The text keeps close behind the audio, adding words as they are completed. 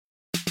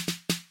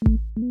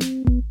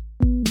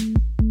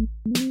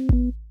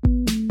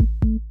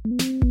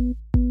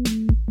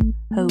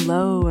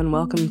and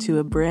welcome to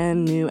a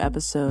brand new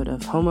episode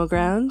of Homo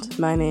Ground.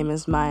 My name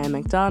is Maya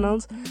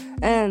McDonald,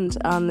 and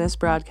on this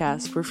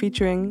broadcast, we're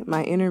featuring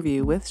my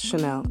interview with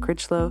Chanel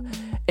Critchlow,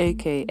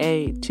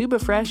 aka Tuba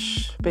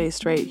Fresh,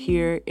 based right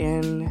here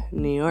in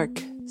New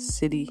York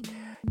City.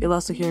 You'll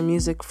also hear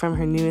music from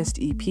her newest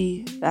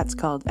EP, that's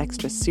called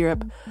Extra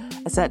Syrup.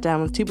 I sat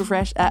down with Tuba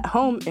Fresh at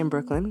home in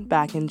Brooklyn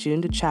back in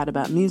June to chat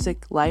about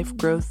music, life,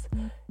 growth,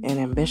 and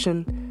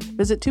ambition.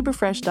 Visit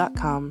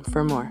tubafresh.com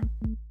for more.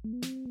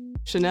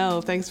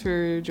 Chanel, thanks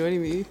for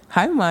joining me.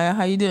 Hi, Maya.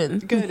 How you doing?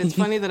 Good. It's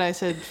funny that I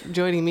said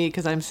joining me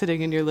because I'm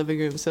sitting in your living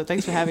room, so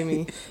thanks for having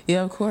me.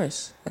 Yeah, of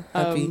course.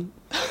 Happy.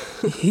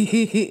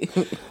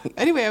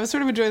 Anyway, I was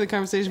sort of enjoying the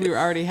conversation we were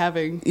already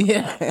having.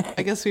 Yeah.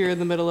 I guess we were in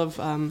the middle of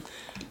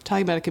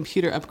talking about a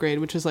computer upgrade,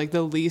 which was like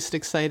the least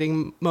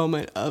exciting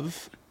moment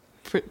of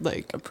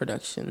a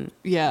production.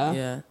 Yeah.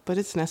 Yeah. But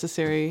it's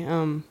necessary.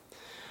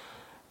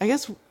 I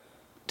guess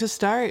to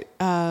start,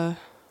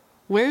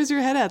 where's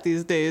your head at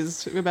these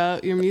days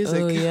about your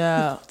music? Oh,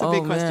 yeah. It's a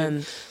big question.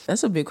 Man.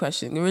 That's a big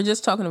question. We were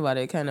just talking about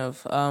it, kind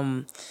of.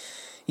 I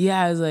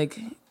was like,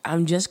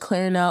 I'm just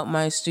clearing out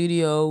my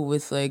studio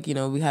with, like, you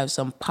know, we have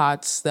some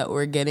pots that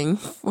we're getting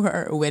for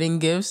our wedding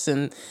gifts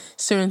and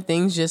certain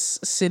things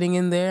just sitting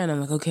in there. And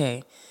I'm like,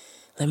 okay,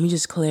 let me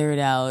just clear it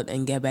out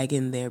and get back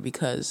in there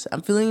because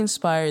I'm feeling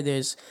inspired.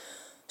 There's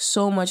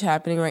so much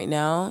happening right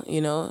now, you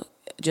know,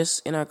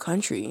 just in our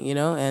country, you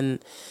know, and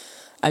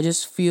I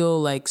just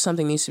feel like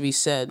something needs to be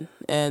said.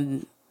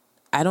 And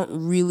I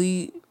don't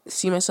really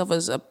see myself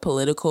as a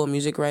political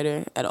music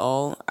writer at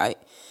all.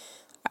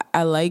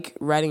 I like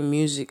writing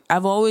music.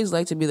 I've always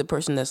liked to be the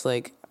person that's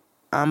like,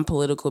 I'm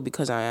political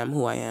because I am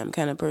who I am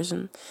kind of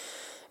person.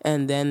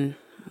 And then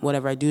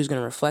whatever I do is going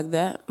to reflect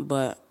that.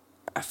 But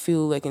I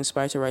feel like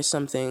inspired to write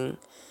something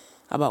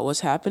about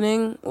what's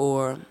happening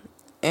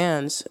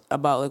and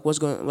about like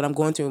what I'm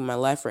going through in my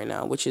life right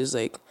now, which is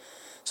like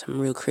some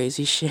real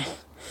crazy shit.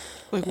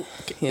 Like,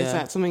 yeah. Is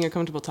that something you're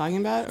comfortable talking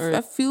about? Or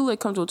I feel like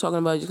comfortable talking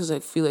about it because I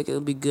feel like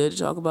it'll be good to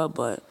talk about,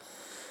 but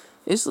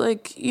it's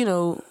like, you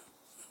know,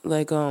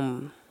 like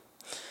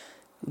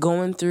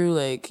going through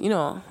like, you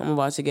know, I'm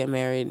about to get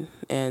married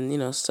and, you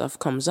know, stuff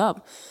comes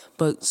up.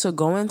 But so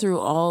going through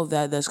all of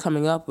that's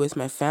coming up with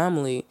my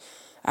family,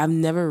 I've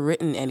never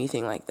written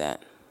anything like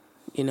that.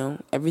 You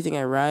know, everything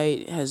I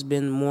write has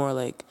been more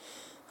like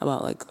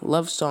about like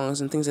love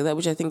songs and things like that,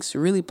 which I think is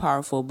really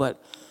powerful, but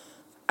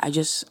I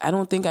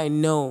don't think I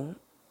know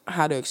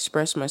how to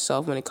express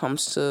myself when it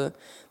comes to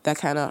that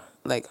kind of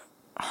like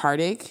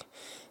heartache.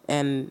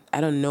 And I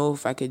don't know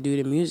if I could do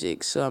the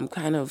music. So I'm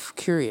kind of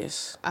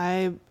curious.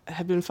 I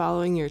have been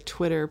following your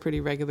Twitter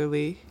pretty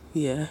regularly.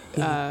 Yeah.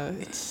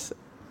 It's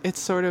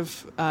sort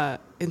of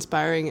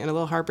inspiring and a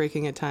little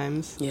heartbreaking at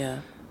times. Yeah.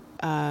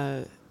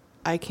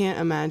 I can't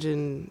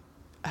imagine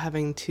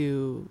having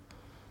to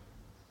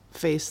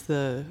face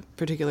the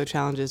particular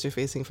challenges you're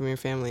facing from your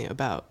family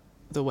about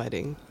the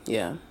wedding.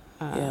 Yeah.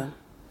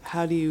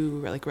 How do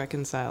you like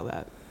reconcile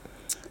that?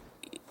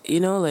 You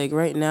know, like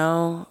right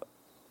now,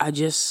 I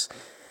just,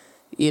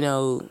 you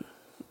know,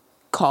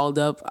 called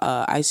up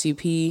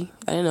ICP.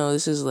 I don't know,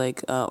 this is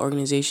like an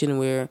organization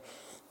where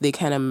they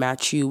kind of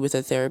match you with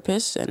a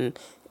therapist and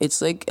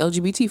it's like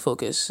LGBT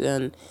focused.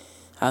 And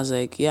I was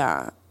like,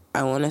 yeah,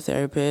 I want a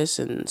therapist.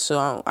 And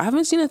so I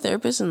haven't seen a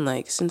therapist in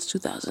like since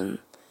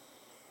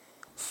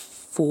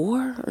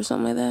 2004 or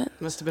something like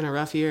that. Must have been a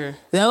rough year.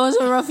 That was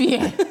a rough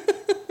year.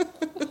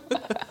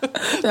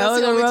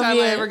 That's the only time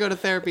I ever go to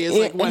therapy is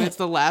like when it's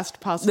the last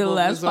possible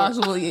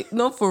resort.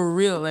 No, for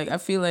real. Like I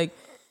feel like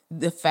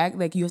the fact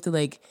like you have to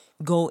like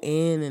go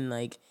in and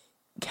like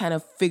kind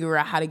of figure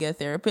out how to get a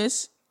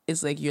therapist,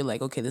 it's like you're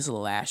like, okay, this is the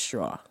last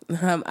straw.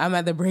 I'm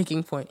at the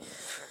breaking point.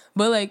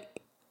 But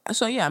like,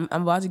 so yeah,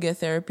 I'm about to get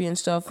therapy and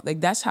stuff.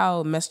 Like that's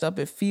how messed up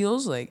it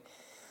feels. Like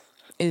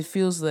it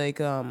feels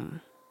like I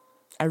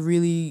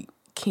really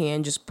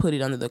can't just put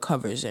it under the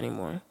covers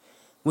anymore,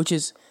 which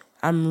is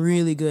I'm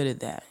really good at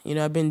that. You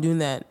know, I've been doing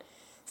that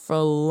for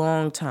a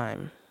long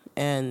time.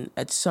 And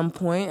at some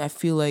point, I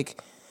feel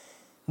like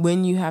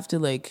when you have to,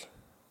 like,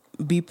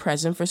 be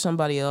present for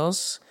somebody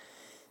else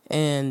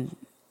and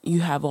you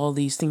have all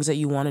these things that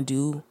you want to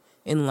do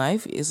in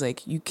life, it's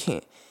like you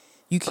can't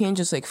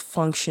just, like,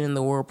 function in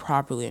the world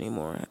properly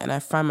anymore. And I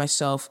find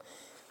myself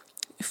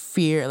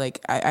fear,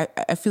 like,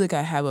 I feel like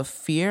I have a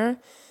fear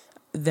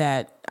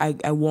that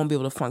I won't be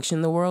able to function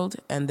in the world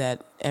and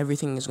that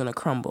everything is going to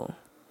crumble.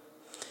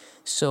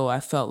 So I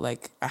felt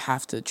like I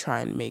have to try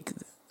and make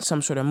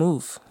some sort of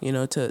move, you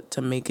know,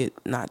 to make it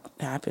not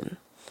happen.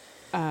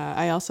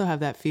 I also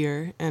have that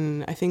fear.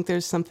 And I think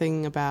there's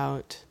something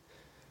about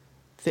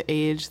the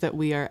age that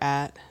we are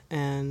at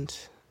and,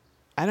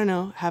 I don't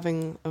know,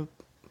 having a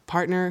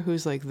partner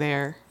who's like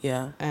there.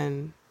 Yeah.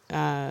 And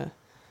I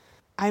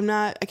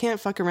can't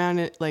fuck around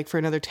it like for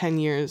another 10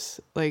 years.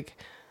 Like,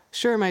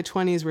 sure, my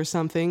 20s were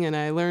something and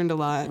I learned a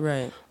lot.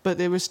 Right. But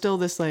there was still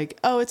this like,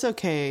 oh, it's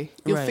okay.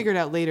 You'll figure it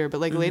out later. But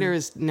like later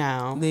is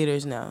now. Later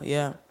is now,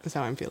 yeah. That's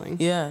how I'm feeling.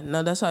 Yeah,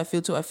 no, that's how I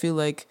feel too. I feel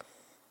like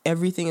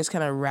everything is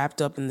kind of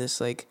wrapped up in this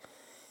like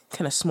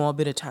kind of small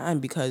bit of time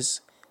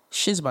because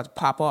shit's about to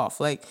pop off,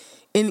 like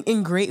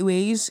in great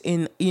ways,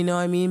 in, you know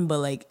what I mean, but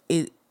like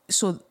it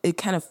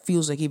kind of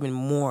feels like even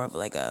more of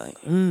like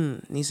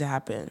needs to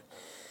happen.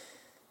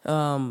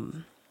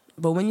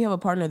 But when you have a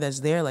partner that's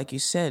there, like you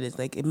said, it's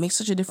like it makes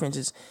such a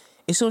difference.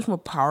 It's so much more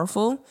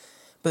powerful,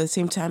 but at the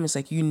same time it's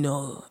like, you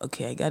know,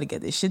 okay, I gotta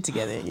get this shit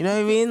together, you know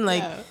what I mean,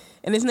 like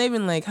and it's not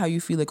even like how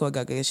you feel like, oh, I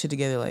gotta get this shit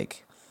together,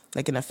 like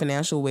in a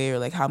financial way, or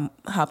like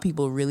how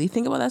people really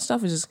think about that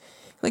stuff. Is just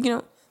like, you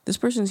know, this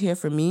person's here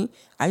for me.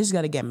 I just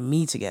got to get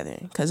me together,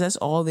 because that's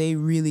all they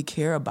really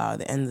care about at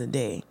the end of the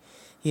day,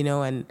 you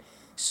know? And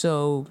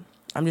so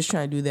I'm just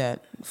trying to do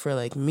that for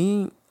like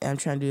me, and I'm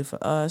trying to do it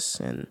for us.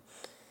 And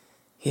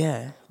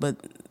yeah, but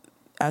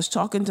I was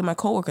talking to my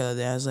coworker the other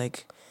day. I was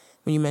like,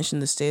 when you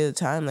mentioned the state of the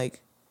time, like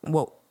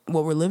what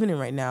we're living in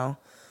right now,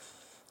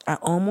 I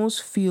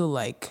almost feel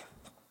like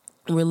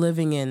we're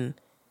living in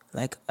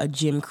like a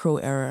Jim Crow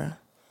era.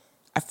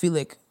 I feel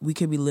like we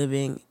could be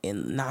living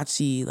in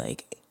Nazi,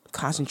 like,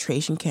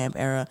 concentration camp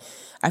era.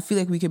 I feel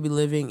like we could be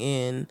living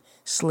in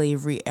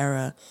slavery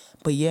era,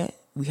 but yet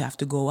we have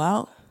to go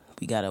out.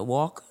 We gotta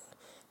walk.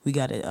 We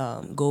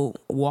gotta go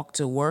walk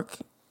to work,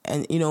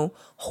 and, you know,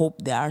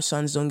 hope that our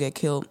sons don't get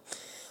killed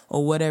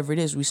or whatever it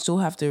is. We still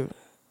have to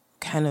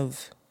kind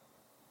of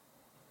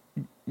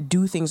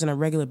do things on a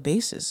regular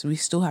basis. We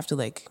still have to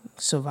like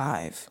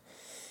survive,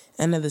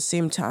 and at the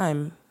same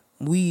time,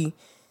 we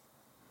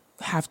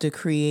have to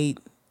create,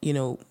 you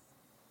know,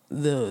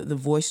 the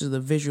voices,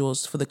 the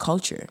visuals for the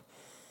culture,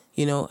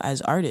 you know,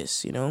 as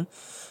artists, you know.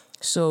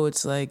 So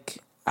it's like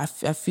I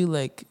feel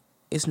like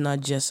it's not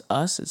just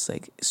us. It's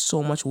like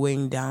so much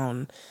weighing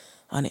down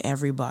on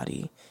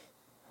everybody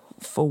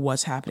for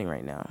what's happening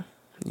right now,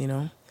 you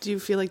know. Do you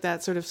feel like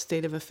that sort of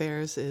state of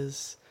affairs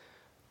is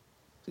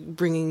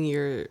bringing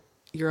your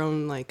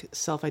own like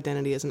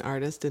self-identity as an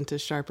artist into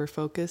sharper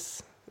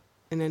focus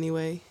in any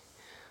way?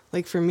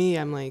 Like for me,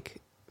 I'm like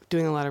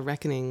doing a lot of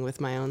reckoning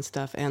with my own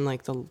stuff and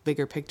like the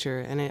bigger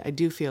picture, and I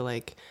do feel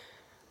like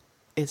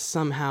it's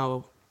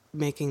somehow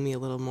making me a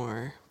little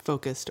more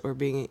focused, or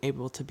being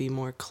able to be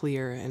more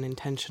clear and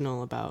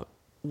intentional about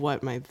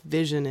what my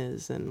vision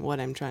is and what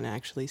I'm trying to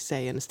actually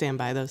say, and stand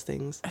by those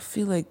things. I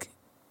feel like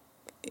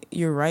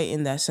you're right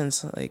in that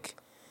sense. Like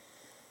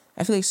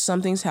I feel like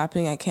something's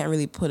happening. I can't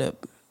really put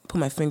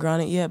my finger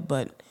on it yet,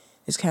 but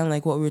it's kind of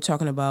like what we were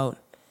talking about,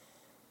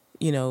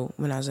 you know,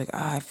 when I was like,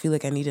 I feel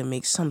like I need to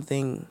make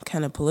something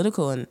kind of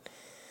political. And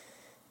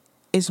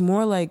it's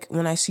more like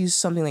when I see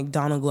something like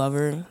Donald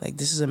Glover, like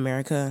This Is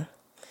America,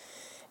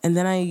 and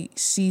then I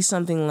see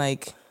something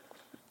like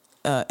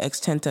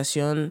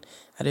XXXTentacion.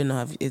 I didn't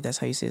know if that's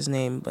how you say his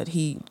name, but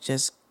he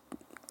just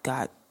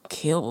got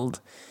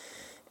killed.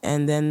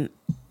 And then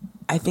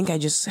I think I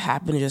just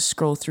happened to just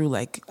scroll through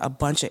like a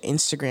bunch of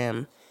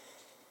Instagram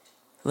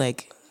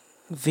like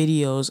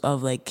videos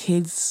of like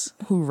kids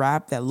who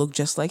rap that look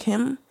just like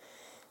him,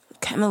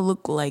 kind of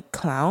look like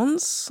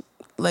clowns,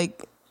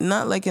 like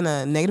not like in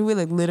a negative way,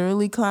 like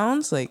literally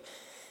clowns, like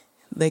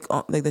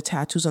the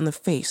tattoos on the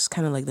face,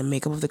 kind of like the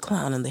makeup of the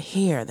clown, and the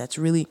hair that's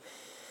really,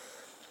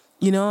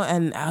 you know.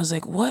 And I was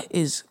like, what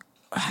is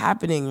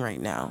happening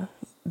right now?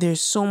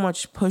 There's so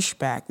much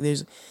pushback.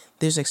 There's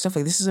like stuff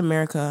like This Is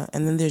America,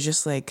 and then there's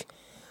just like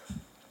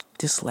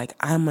this like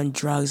I'm on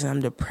drugs and I'm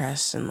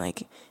depressed, and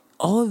like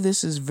all of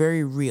this is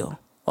very real.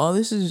 All of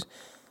this is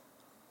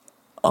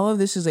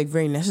like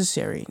very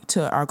necessary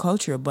to our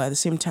culture, but at the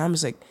same time,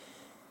 it's like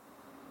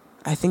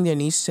I think there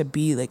needs to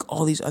be like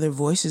all these other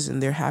voices,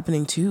 and they're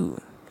happening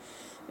too.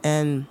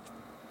 And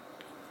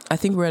I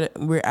think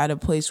we're at a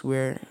place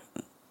where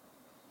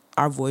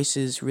our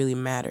voices really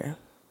matter,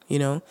 you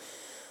know.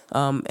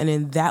 And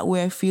in that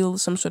way, I feel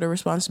some sort of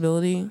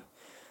responsibility,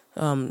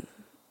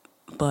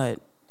 but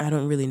I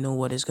don't really know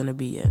what it's gonna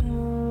be yet.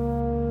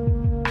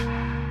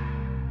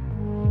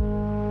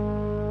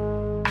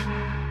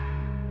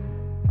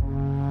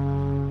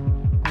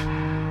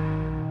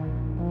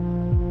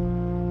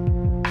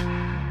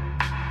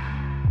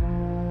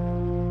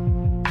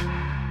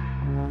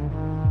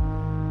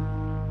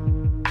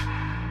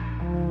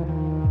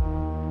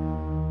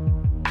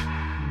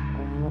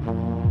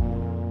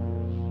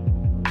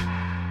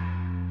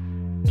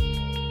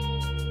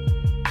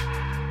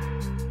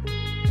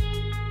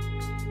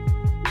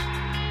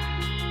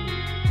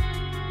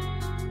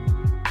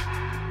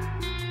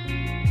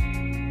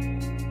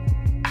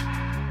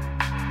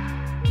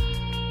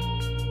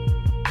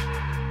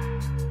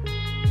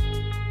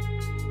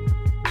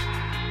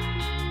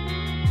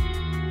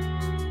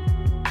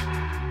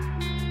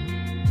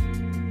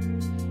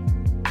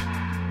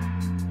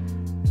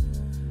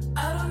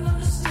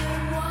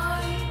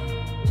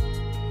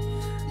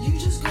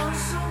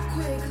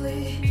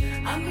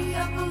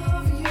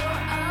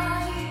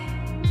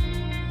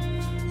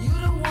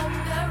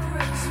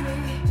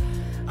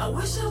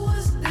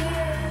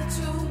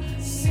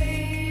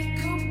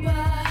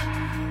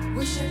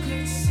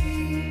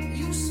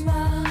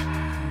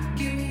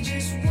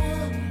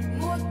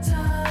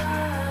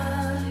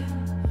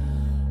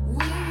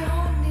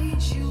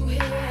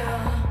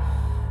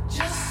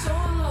 Just so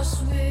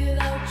lost with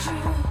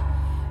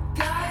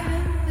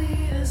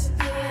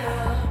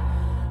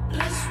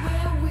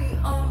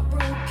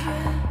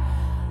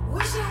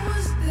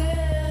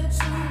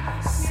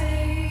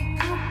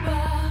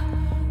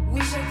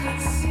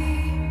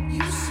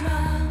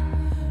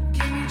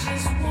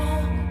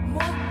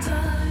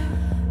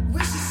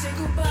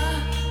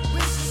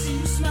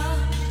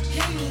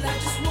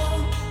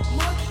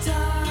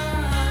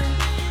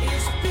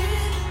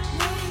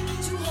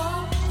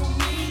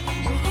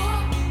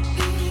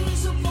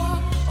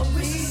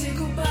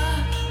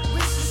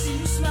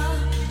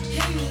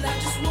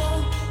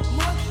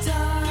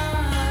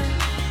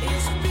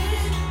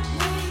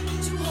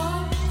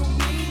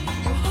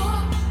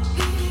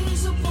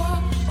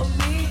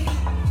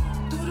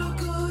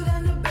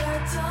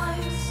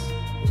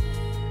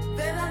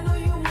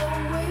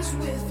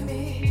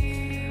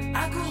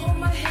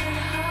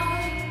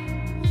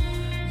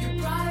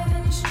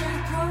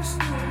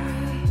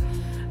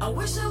I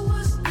wish I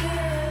was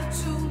there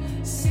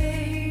to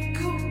say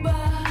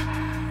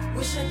goodbye.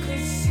 Wish I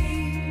could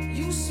see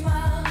you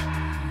smile.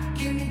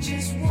 Give me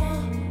just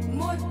one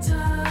more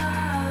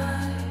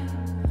time.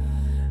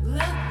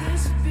 Let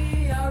this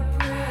be our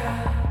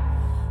prayer.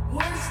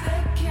 Words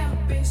that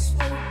can't be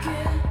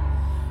spoken,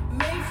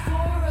 made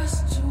for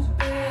us to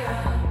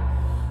bear.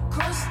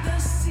 Cross the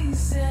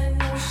seas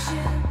and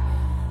ocean.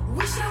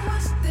 Wish I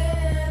was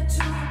there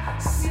to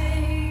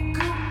say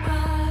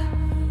goodbye.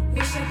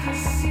 Wish I could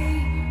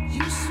see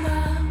you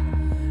smile.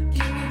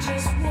 Give me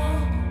just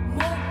one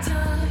more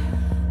time.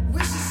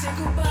 Wish to say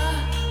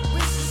goodbye.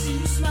 Wish to see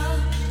you smile.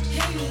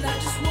 Hey, you like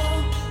just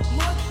one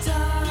more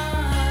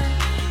time.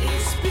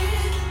 It's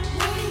been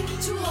way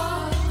too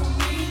hard for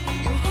me.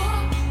 Your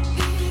heart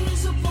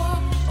is a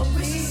part of me.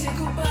 Wish to say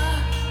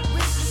goodbye.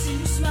 Wish to see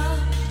you smile.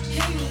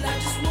 Hey, you like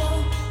just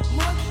one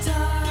more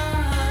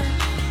time.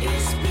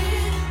 It's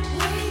been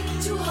way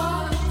too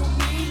hard for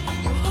me.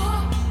 Your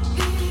heart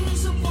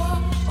is a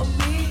part of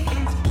me.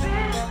 It's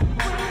been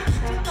way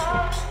too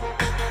hard.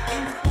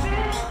 It's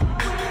been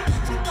way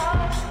too hard. It's been way too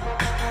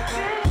hard.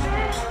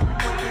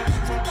 It's been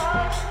way too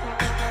hard.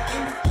 It's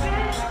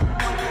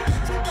been way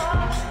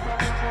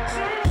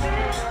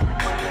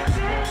too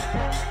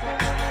hard.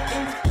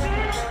 It's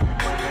been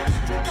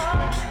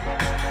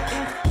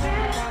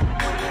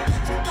way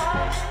too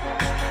hard.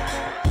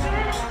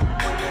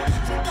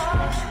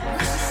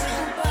 Wish to say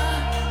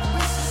goodbye,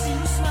 wish to see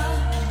you smile.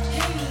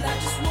 Hey, you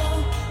like just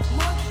one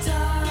more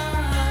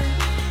time.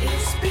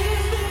 It's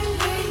been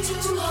way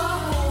too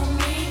hard for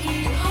me.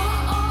 Your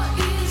heart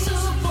is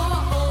a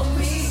part of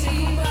me. Wish to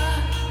say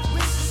goodbye,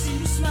 wish to see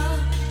you smile.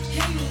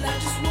 Hey, you like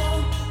just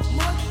one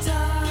more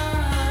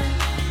time.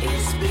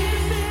 It's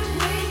been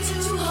way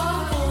too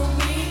hard for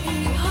me.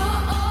 Your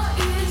heart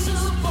is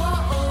a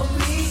part of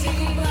me. Wish to say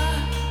goodbye,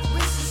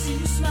 wish to see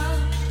you smile.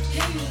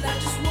 Hey, you like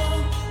just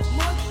one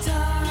more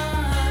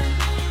time.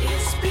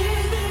 It's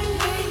been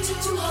way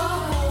too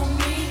hard for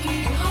me.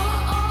 Your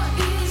heart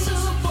is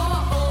a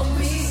part of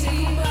me. Say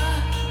goodbye,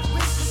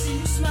 wish to see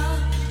you smile.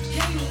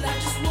 Hey, you like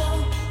just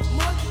one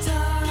more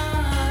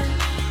time.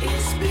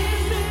 It's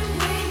been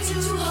way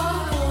too hard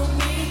for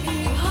me.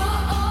 Your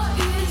heart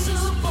is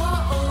a part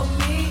of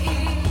me.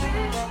 It's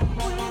been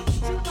way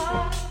too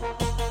hard.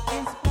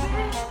 It's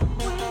been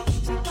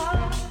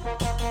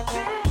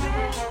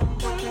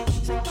way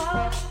too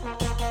hard.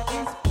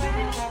 It's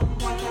been way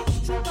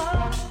too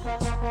hard.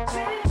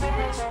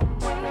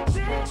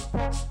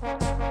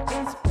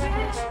 It's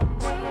been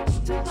way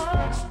too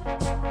hard.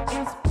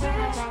 It's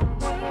been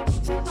way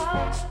too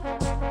hard.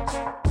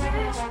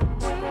 It's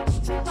been way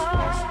too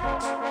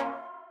hard.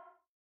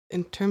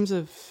 In terms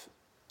of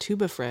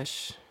Tuba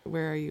Fresh,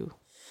 where are you?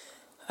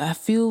 I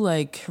feel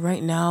like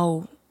right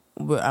now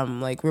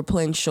we're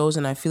playing shows,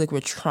 and I feel like we're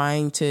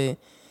trying to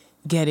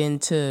get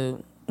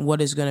into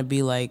what it's gonna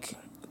be like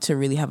to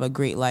really have a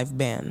great live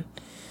band.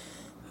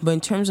 But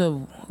in terms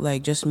of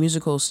like just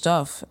musical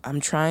stuff, I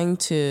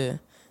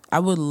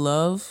would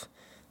love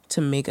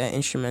to make an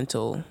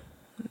instrumental,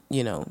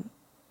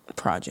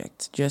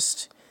 project.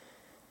 Just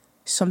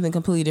something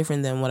completely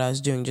different than what I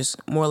was doing, just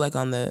more like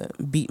on the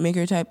beat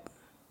maker type.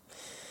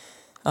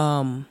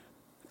 And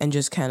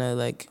just kind of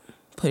like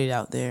put it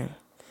out there.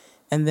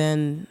 And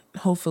then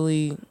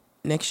hopefully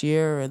next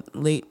year or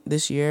late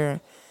this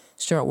year,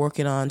 start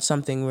working on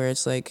something where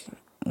it's like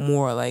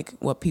more like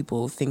what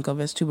people think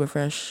of as Tuba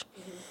Fresh,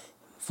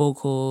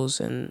 vocals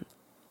and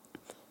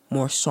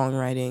more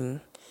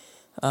songwriting.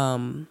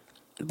 But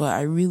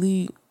I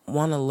really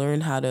want to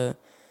learn how to,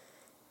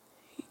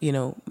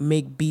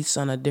 make beats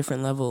on a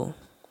different level.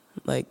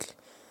 Like,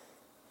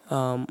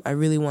 I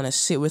really want to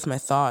sit with my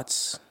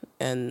thoughts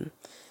and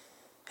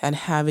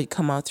have it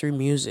come out through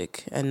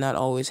music and not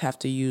always have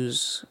to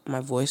use my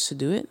voice to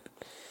do it.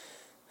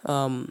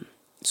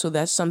 So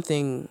that's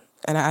something,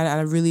 and I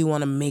really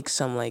want to make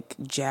some like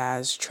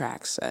jazz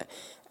tracks.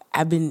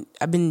 I've been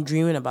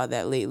dreaming about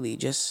that lately,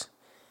 just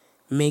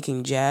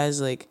making jazz,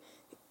 like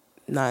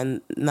not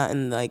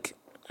in like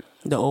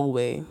the old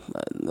way,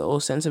 the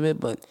old sense of it,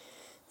 but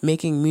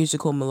making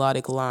musical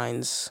melodic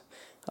lines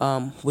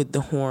with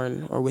the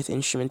horn or with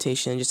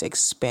instrumentation and just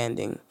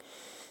expanding.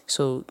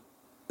 So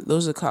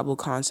those are a couple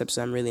concepts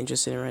I'm really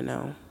interested in right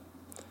now.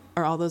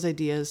 Are all those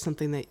ideas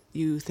something that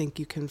you think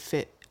you can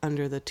fit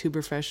under the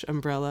Tuba Fresh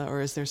umbrella, or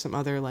is there some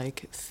other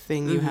like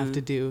thing you have to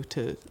do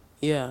to?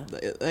 Yeah.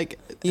 Like.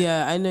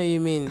 Yeah, I know what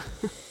you mean.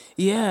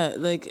 Yeah,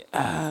 like.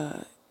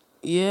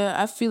 Yeah,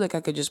 I feel like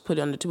I could just put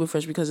it under Tuba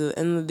Fresh because at the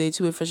end of the day,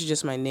 Tuba Fresh is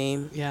just my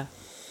name. Yeah.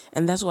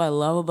 And that's what I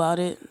love about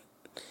it.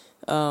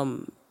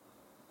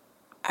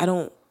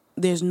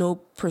 There's no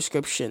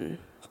prescription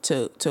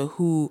to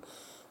who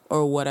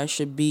or what I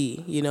should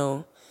be,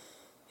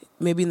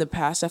 Maybe in the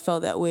past I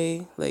felt that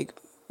way, like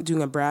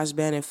doing a brass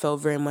band, it felt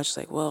very much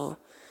like, well,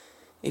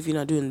 if you're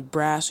not doing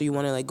brass or you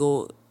want to like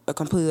go a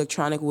completely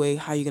electronic way,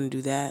 how are you going to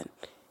do that?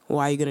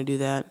 Why are you going to do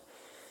that?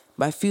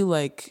 But I feel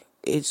like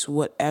it's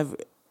whatever.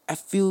 I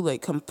feel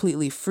like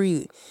completely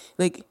free,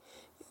 like,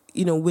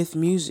 with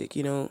music,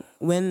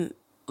 when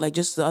like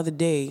just the other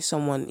day,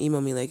 someone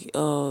emailed me like,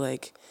 oh,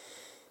 like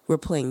we're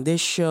playing this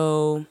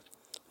show,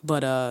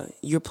 but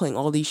you're playing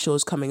all these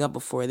shows coming up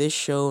before this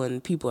show,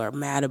 and people are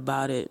mad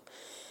about it.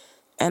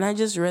 And I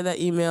just read that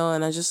email,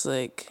 and I just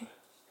like,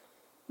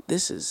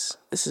 this is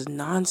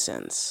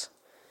nonsense.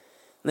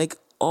 Like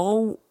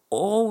all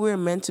we're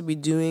meant to be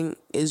doing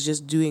is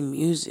just doing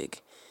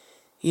music.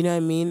 You know what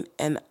I mean?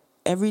 And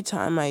every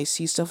time I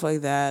see stuff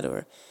like that,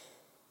 or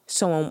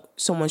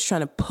someone's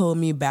trying to pull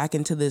me back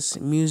into this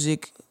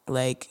music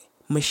like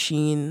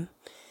machine,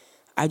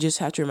 I just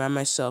have to remind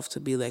myself to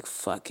be like,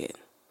 fuck it.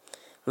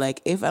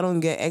 Like if I don't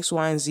get X,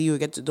 Y, and Z, or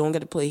don't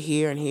get to play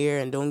here and here,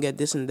 and don't get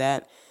this and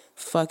that,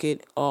 fuck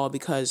it all,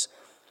 because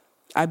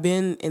I've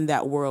been in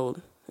that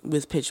world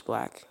with Pitch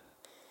Black,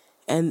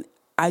 and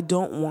I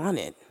don't want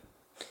it.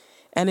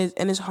 And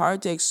it's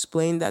hard to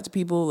explain that to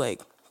people.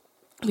 Like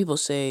people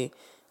say,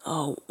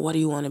 oh, what do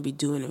you want to be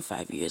doing in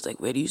 5 years? Like,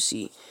 where do you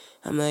see?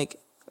 I'm like,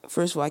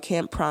 first of all, I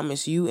can't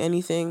promise you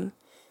anything.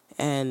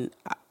 And,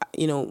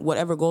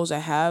 whatever goals I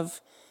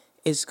have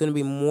is going to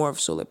be more of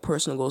so like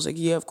personal goals. Like,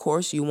 yeah, of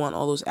course you want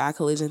all those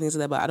accolades and things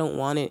like that, but I don't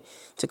want it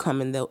to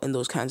come in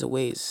those kinds of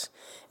ways.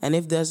 And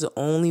if that's the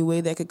only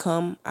way that could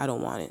come, I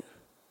don't want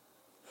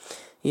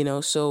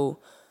it. So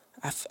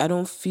I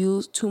don't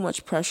feel too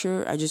much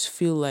pressure. I just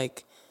feel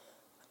like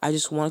I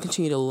just want to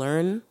continue to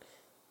learn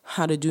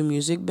how to do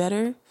music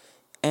better.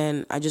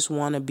 And I just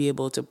want to be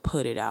able to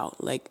put it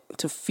out, like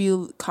to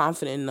feel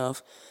confident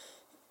enough,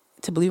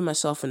 to believe in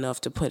myself enough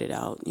to put it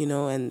out,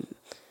 and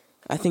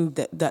I think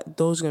that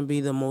those are going to be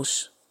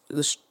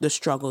the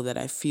struggle that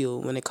I feel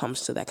when it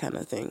comes to that kind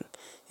of thing.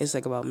 It's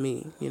like about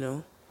me,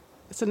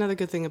 It's another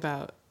good thing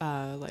about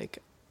like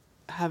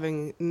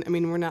having,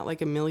 we're not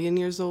like a million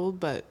years old,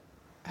 but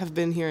have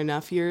been here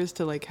enough years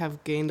to like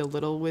have gained a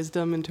little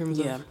wisdom in terms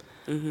of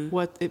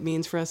what it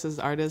means for us as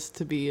artists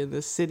to be in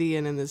this city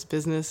and in this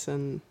business.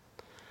 And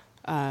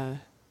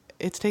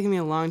it's taken me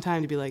a long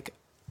time to be like,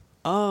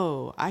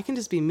 oh, I can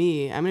just be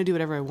me. I'm going to do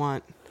whatever I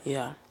want.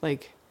 Yeah.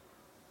 Like,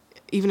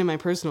 even in my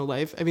personal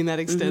life, that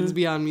extends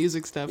beyond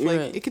music stuff. Like,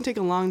 Right. It can take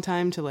a long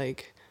time to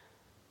like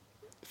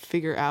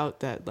figure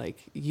out that like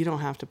you don't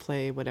have to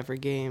play whatever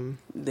game.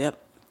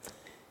 Yep.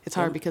 It's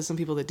hard because some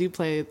people that do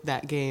play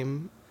that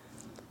game,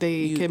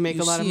 they can make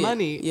a lot of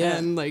money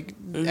and like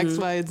X,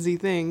 Y, and Z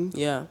thing.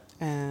 Yeah.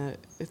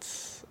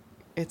 It's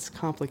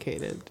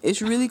complicated.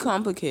 It's really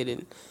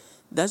complicated.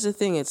 That's the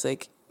thing. It's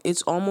like,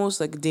 it's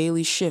almost like a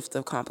daily shift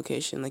of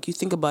complication. Like you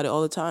think about it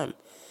all the time.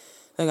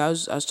 Like I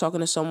was talking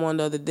to someone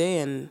the other day,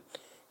 and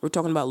we're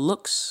talking about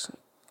looks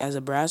as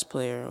a brass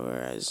player or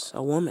as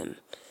a woman.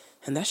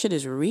 And that shit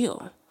is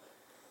real.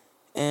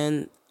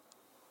 And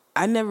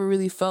I never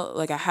really felt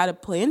like I had to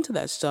play into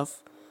that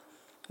stuff.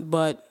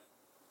 But,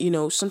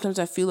 sometimes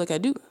I feel like I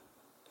do.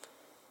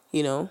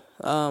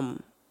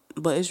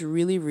 But it's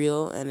really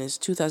real, and it's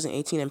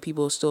 2018, and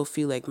people still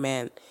feel like,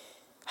 man,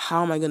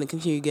 how am I going to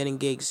continue getting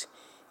gigs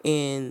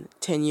in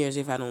 10 years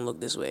if I don't look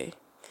this way?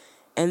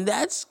 And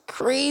that's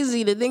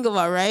crazy to think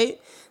about, right?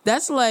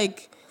 That's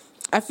like,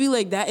 I feel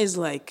like that is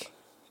like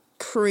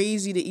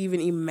crazy to even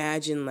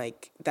imagine,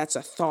 like that's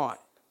a thought.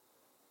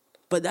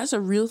 But that's a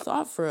real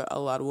thought for a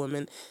lot of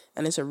women,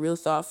 and it's a real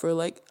thought for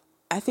like,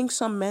 I think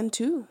some men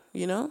too,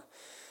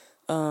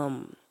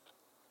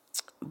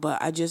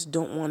 But I just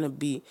don't want to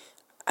be,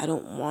 I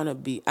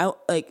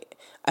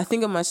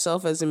think of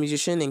myself as a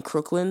musician in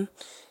Crooklyn,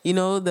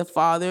 the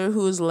father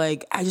who's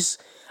like, I just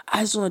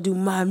want to do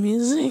my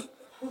music.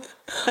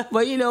 But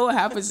what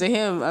happens to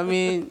him?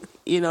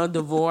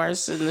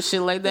 Divorce and the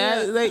shit like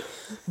that. Yeah.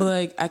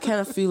 But I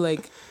kind of feel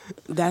like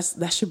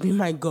that should be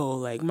my goal.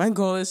 Like my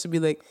goal is to be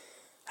like,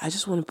 I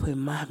just want to play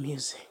my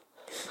music.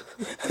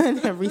 And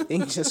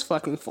everything just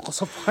fucking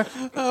falls apart.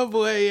 Oh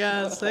boy,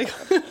 yeah. It's like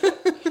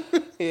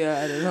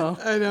yeah, I don't know.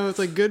 I know, it's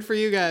like good for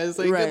you guys.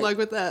 Like right. Good luck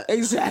with that.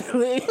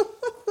 Exactly.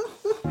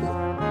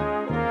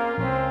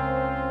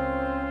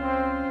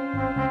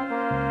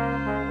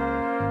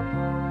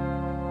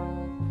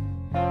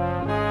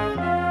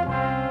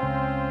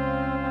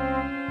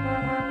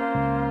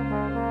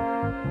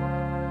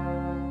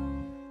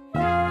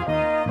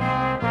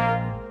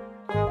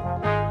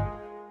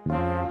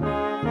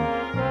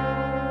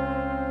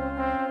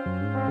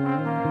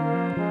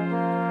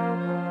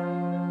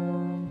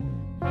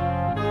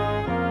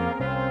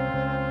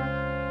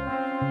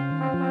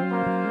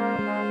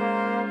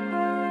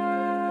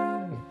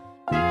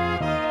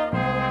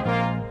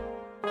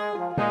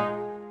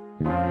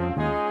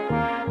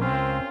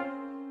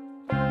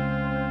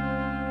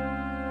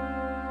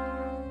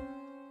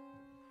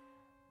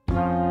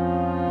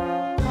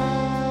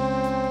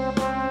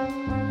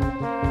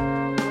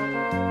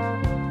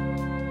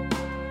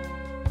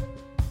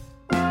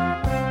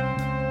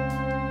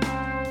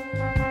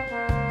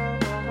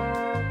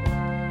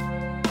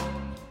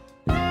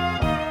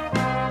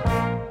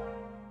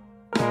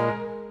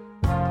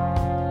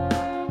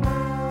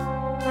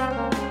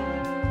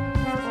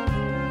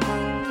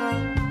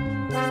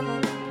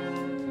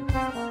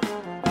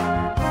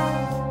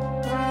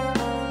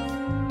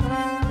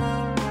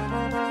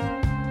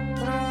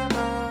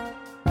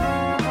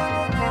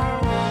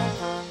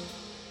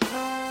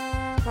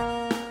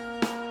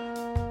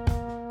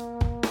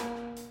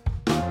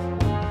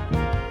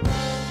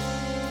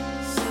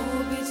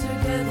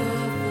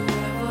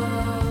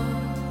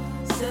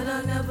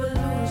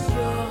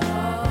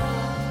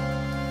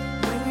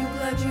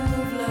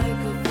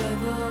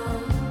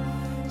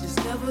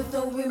 But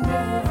though we move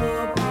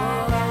apart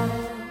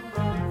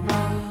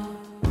now,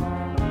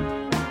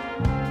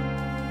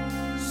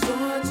 so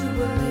hard to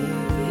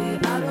believe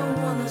it. I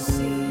don't wanna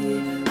see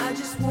it. I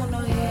just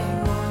wanna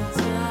hear one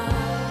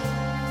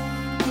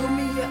time. Do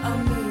me, yeah, I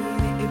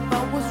mean it. If I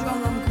was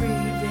wrong, I'm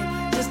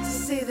grieving. Just to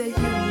say that you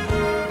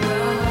were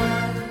right.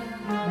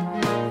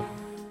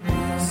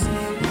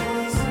 Say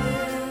voices.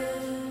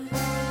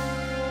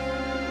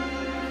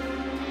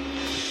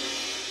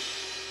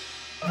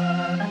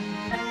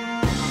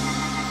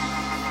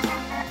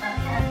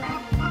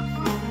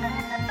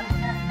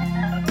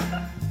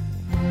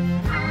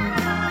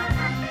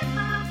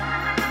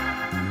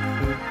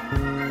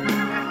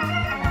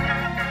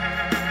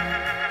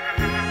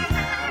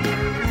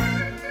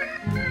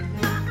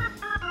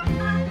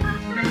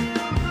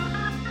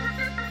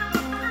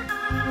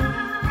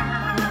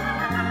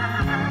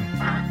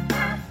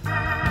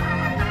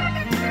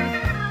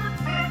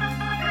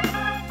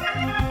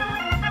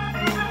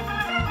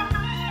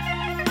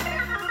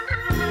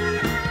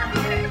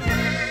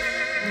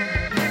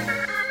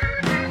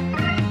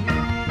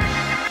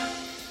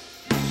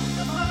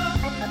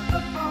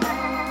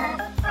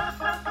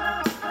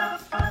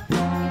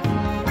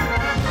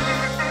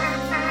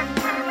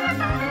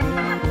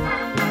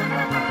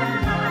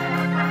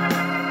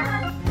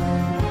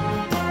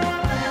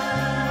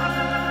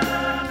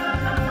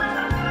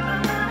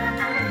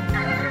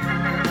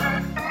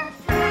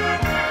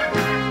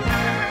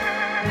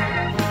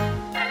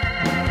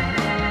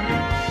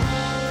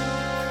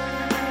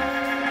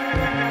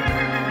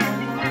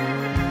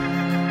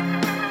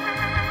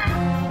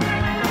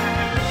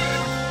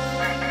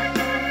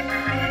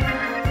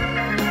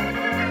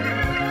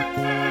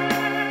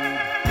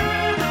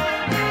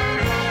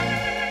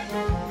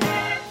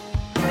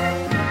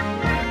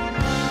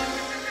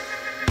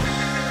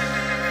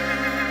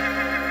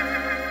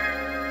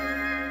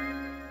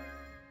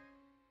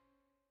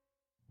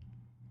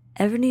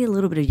 Ever need a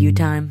little bit of you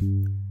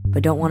time,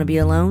 but don't want to be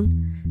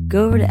alone?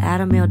 Go over to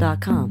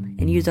adammail.com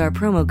and use our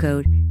promo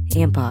code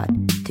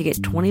AMPOD to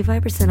get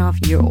 25% off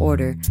your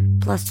order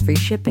plus free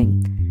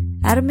shipping.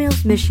 Adam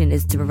Mail's mission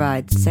is to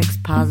provide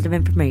sex-positive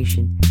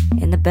information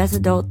and the best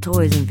adult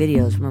toys and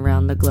videos from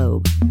around the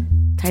globe.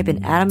 Type in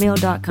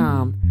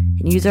adammail.com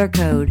and use our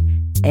code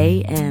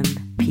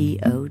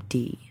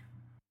AMPOD.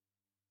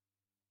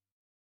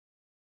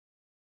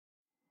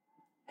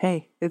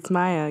 Hey, it's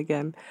Maya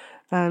again.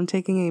 I'm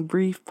taking a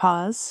brief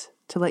pause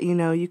to let you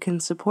know you can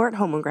support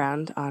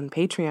Homoground on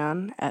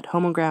Patreon at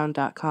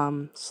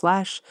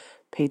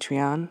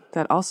homoground.com/Patreon.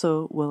 That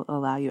also will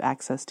allow you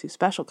access to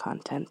special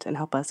content and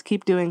help us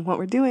keep doing what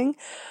we're doing.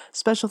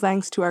 Special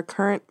thanks to our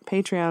current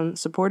Patreon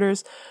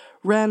supporters,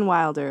 Ren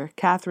Wilder,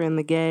 Catherine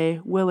the Gay,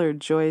 Willard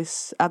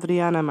Joyce,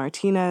 Adriana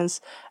Martinez,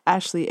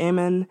 Ashley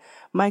Amen,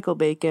 Michael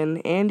Bacon,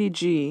 Andy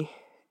G.,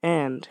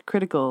 and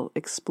critical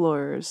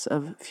explorers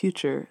of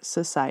future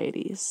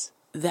societies.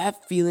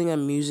 That feeling of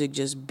music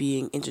just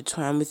being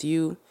intertwined with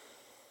you,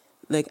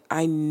 like,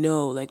 I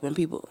know, like, when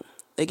people,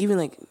 like, even,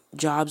 like,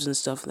 jobs and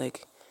stuff,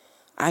 like,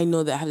 I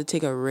know that I have to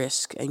take a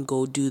risk and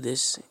go do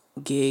this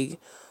gig,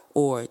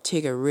 or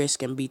take a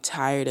risk and be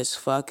tired as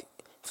fuck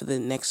for the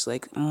next,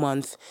 like,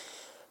 month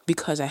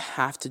because I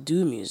have to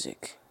do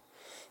music.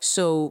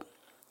 So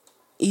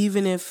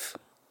even if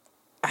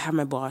I have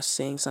my boss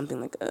saying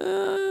something like,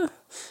 I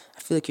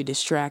feel like you're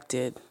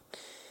distracted,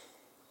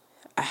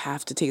 I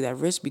have to take that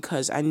risk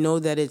because I know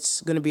that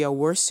it's going to be a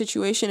worse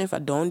situation if I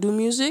don't do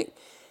music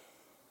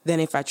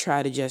than if I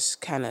try to just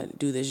kind of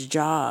do this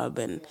job.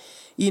 And,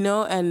 you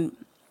know, and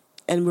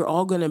we're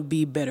all going to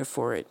be better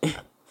for it.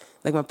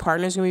 Like, my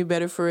partner's going to be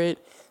better for it.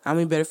 I'm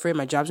going to be better for it.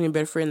 My job's going to be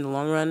better for it in the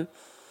long run.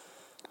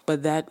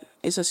 But that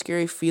it's a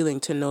scary feeling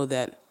to know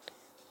that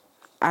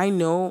I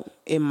know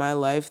in my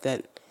life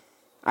that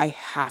I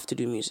have to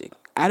do music.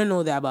 I don't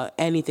know that about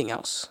anything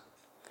else.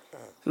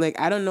 Like,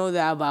 I don't know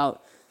that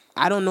about,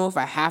 I don't know if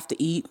I have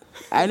to eat.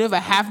 I don't know if I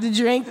have to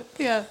drink.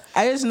 Yeah.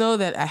 I just know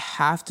that I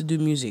have to do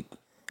music.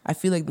 I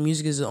feel like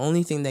music is the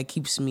only thing that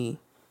keeps me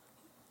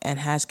and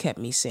has kept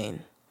me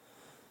sane.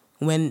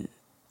 When,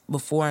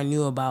 before I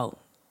knew about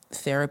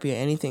therapy or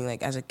anything,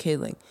 like, as a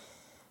kid, like,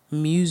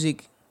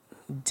 music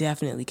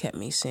definitely kept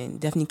me sane,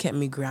 definitely kept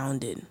me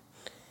grounded.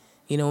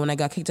 You know, when I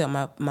got kicked out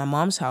of my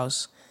mom's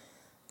house,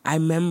 I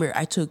remember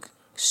I took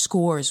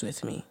scores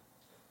with me,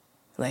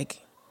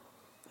 like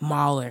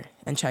Mahler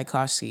and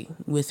Tchaikovsky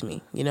with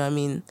me. You know what I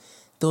mean?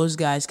 Those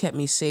guys kept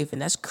me safe,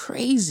 and that's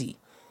crazy,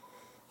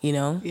 you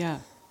know? Yeah.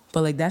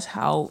 But, like, that's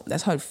how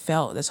it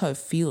felt. That's how it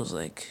feels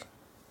like.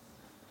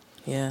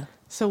 Yeah.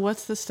 So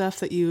what's the stuff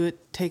that you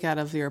would take out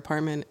of your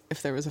apartment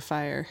if there was a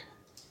fire?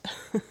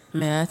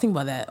 Man, I think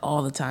about that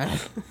all the time.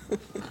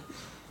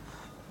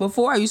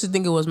 Before, I used to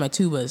think it was my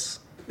tubas.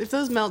 If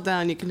those melt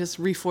down, you can just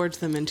reforge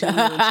them into a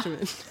new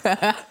instrument.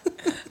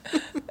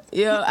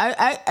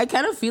 I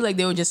kind of feel like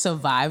they would just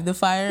survive the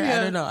fire. Yeah.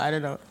 I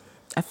don't know.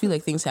 I feel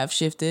like things have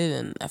shifted,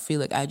 and I feel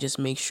like I just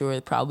make sure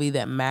probably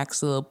that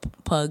Max little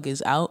pug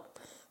is out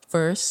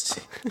first.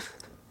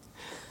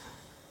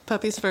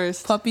 Puppies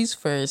first. Puppies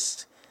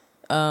first.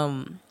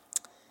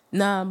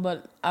 Nah,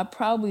 but I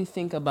probably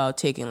think about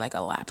taking like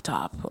a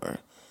laptop or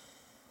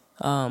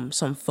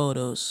some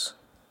photos.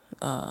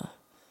 I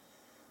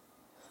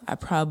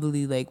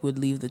probably like would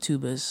leave the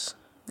tubas.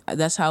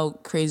 That's how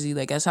crazy,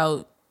 like that's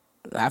how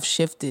I've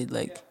shifted,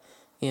 like,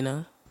 you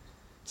know?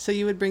 So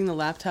you would bring the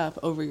laptop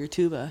over your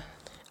tuba?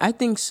 I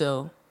think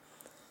so.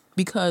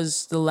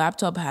 Because the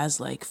laptop has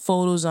like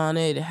photos on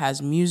it, it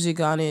has music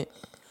on it,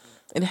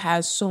 it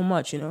has so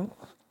much, you know?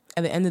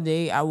 At the end of the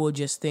day, I will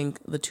just think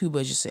the tuba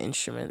is just an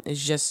instrument.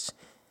 It's just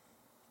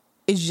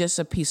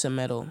a piece of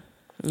metal,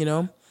 you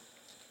know?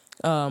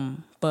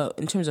 But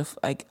in terms of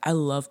like, I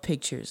love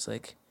pictures.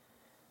 Like,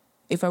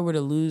 if I were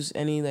to lose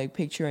any like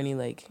picture, any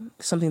like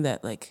something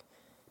that like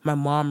my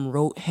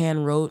mom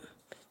hand wrote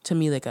to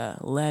me, like a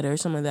letter or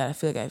something like that, I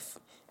feel like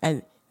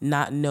and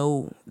not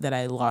know that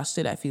I lost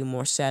it. I feel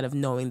more sad of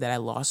knowing that I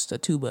lost a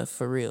tuba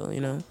for real,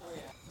 you know?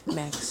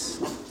 Max.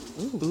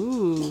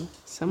 Ooh,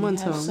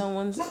 someone's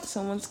home.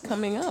 Someone's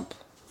coming up.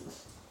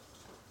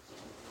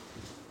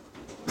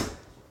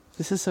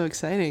 This is so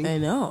exciting. I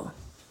know.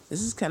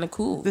 This is kind of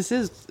cool.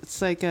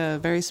 It's like a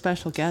very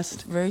special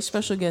guest. Very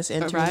special guest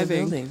entering arriving.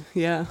 the building.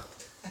 Yeah.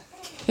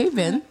 Hey,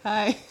 Ben.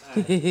 Hi.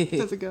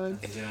 How's it going?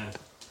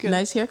 Good.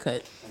 Nice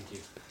haircut.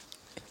 Thank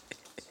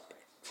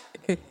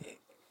you.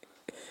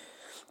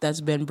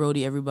 That's Ben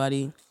Brody,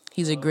 everybody.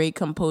 He's a great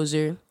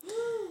composer,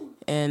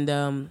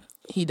 and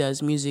he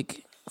does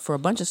music for a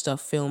bunch of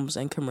stuff, films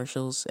and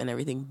commercials and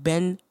everything.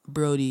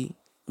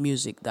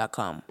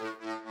 BenBrodyMusic.com.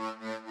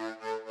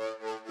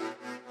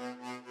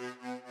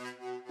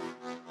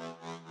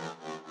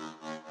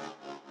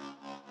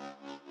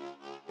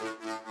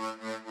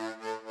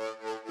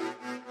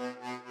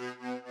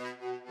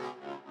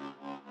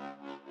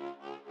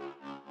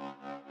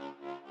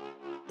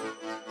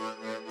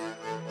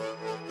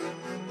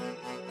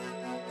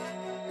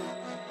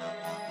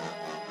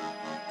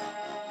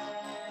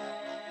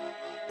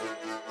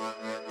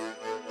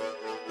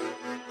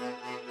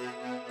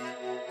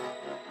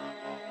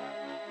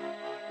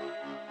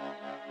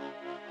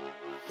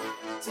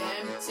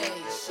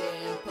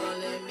 Temptation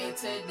pulling me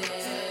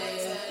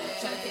today.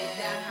 Try to hit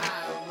that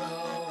high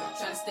road,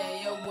 try to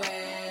stay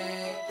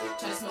away.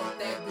 Try to smoke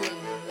that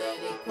green, let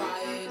it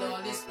quiet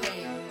all this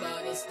pain.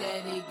 But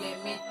instead it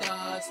gave me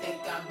thoughts,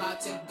 think I'm about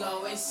to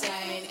go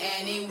insane.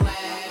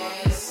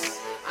 Anyways,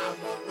 I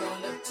won't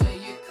roll up to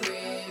your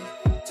crib,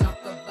 talk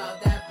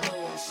about that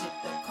bullshit.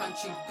 The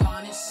country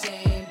gone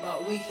insane,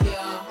 but we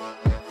here,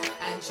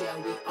 and yeah,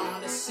 we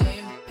on the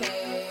same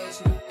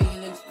page. No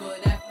feelings for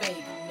that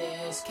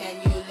fakeness. Can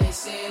you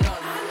listen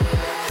on me?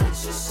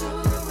 It's just so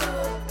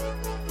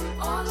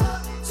rough. All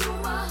up to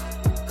my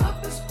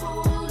cup is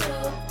full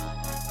up.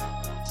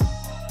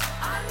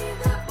 I need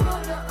that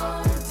butter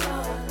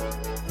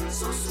undone.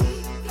 So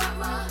sweet, got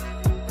my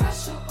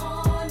pressure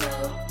on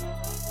up.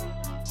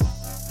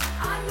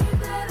 I need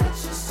that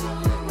extra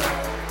syrup.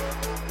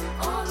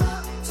 All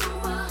up to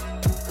my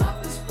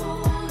cup is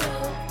full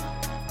up.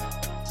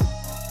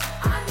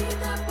 I need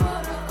that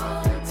butter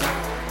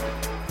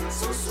undone.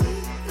 So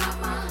sweet, got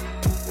my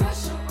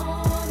pressure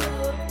on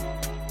up.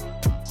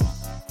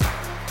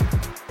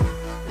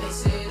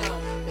 Place it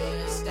on me,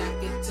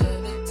 stack it to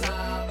the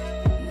top.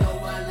 Know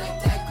I like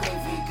that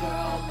gravy,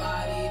 girl.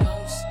 Body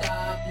don't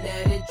stop,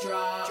 let it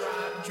drop.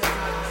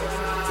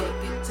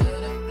 Take it to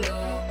the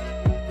floor.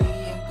 We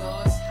in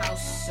God's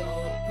house, so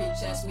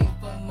preach ask me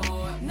for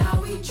more. Now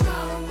we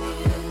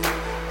drowning,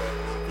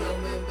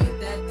 flowing with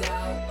that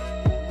doubt.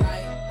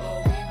 Right or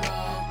we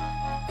wrong,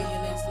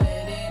 feelings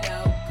let it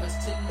out. 'Cause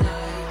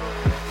tonight,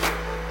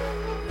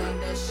 none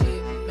that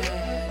shit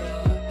matter.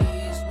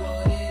 Is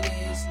what it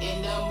is. In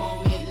the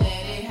moment,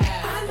 let it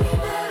happen. I need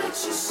that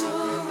extra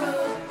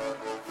syrup.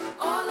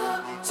 All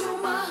up to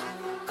my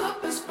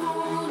cup is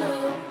full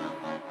up.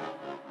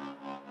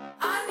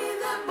 I need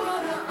that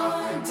butter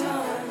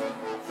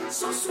undone.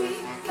 So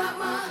sweet, got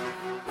my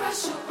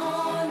pressure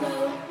on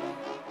up.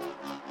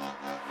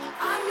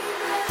 I need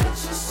that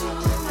extra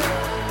syrup.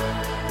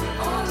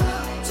 All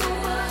up to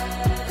my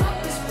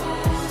cup is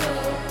full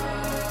up.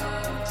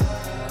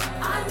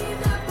 I need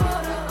that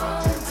butter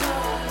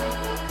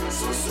undone.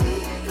 So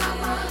sweet, got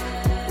my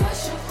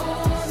pressure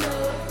on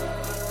up.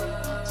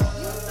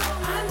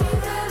 I need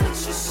that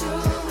extra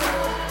syrup.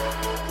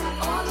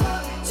 All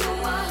up to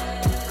my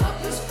cup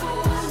is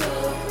full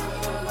up.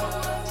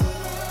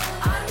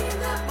 I need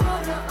that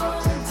butter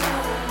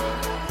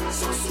undone.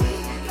 So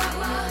sweet, got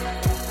my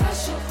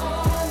pressure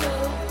on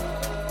up.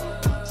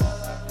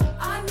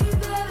 I need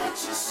that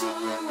extra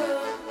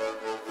syrup.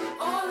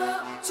 All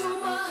up to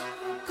my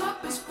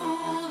cup is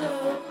full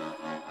up.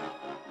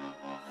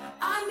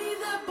 I need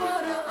that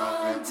butter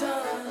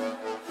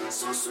undone.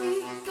 So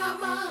sweet, got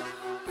my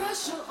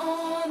pressure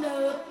on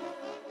up.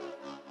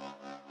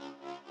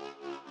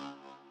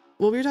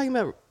 Well, we were talking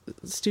about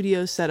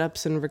studio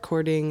setups and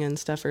recording and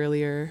stuff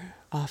earlier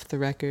off the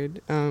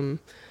record. And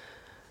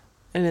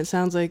it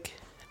sounds like,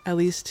 at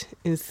least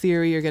in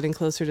theory, you're getting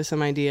closer to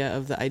some idea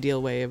of the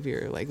ideal way of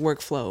your like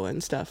workflow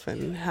and stuff,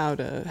 and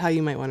how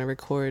you might want to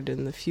record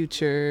in the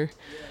future.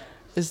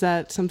 Is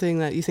that something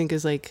that you think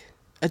is like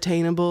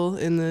attainable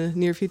in the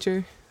near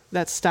future?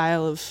 That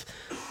style of,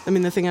 I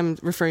mean, the thing I'm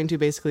referring to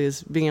basically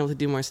is being able to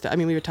do more stuff. I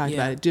mean, we were talking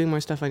about it, doing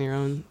more stuff on your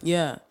own.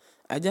 Yeah,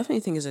 I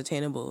definitely think it's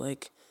attainable.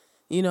 Like,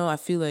 you know, I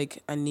feel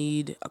like I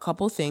need a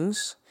couple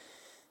things.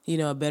 You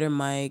know, a better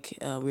mic.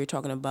 We were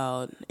talking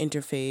about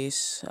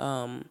interface.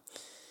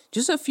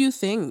 Just a few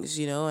things,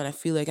 you know, and I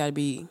feel like I'd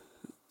be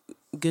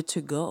good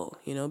to go,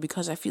 you know,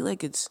 because I feel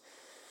like it's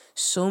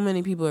so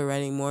many people are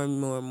writing more and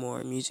more and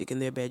more music in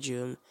their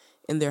bedroom,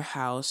 in their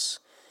house,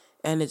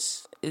 and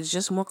it's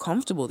just more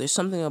comfortable. There's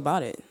something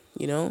about it,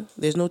 you know.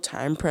 There's no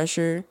time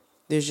pressure.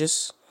 There's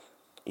just,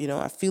 you know,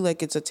 I feel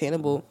like it's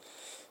attainable,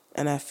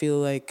 and I feel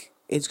like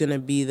it's gonna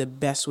be the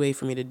best way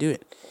for me to do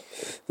it.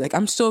 Like,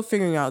 I'm still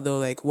figuring out though,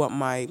 like, what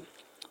my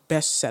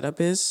best setup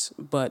is,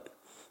 but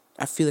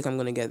I feel like I'm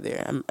gonna get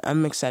there.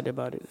 I'm excited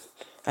about it.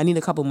 I need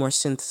a couple more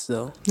synths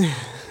though.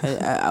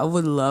 I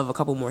would love a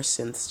couple more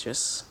synths,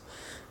 just,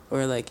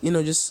 or like, you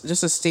know, just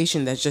a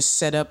station that's just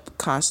set up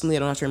constantly. I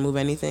don't have to remove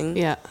anything.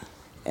 Yeah.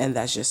 And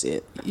that's just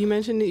it. You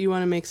mentioned that you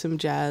want to make some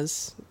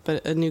jazz,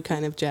 but a new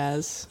kind of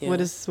jazz. Yeah. What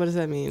does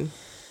that mean?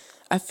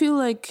 I feel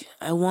like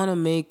I want to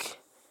make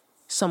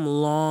some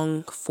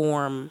long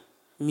form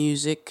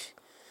music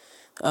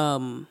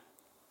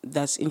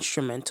that's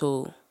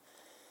instrumental,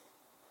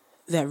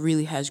 that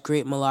really has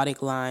great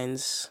melodic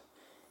lines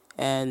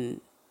and,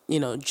 you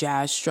know,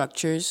 jazz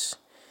structures.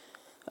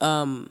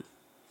 I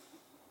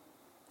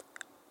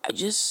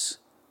just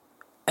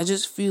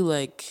feel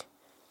like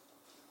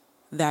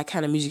that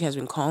kind of music has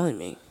been calling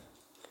me.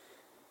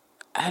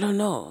 I don't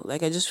know.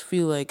 Like, I just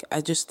feel like, I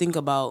just think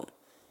about,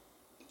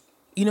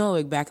 you know,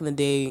 like back in the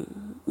day,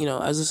 you know,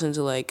 I was listening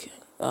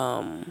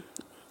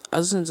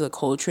to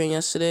Coltrane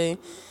yesterday,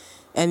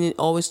 and it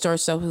always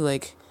starts out with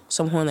like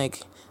some horn,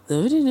 like,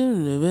 or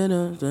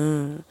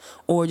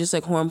just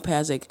like horn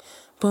pads, like,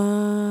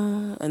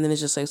 and then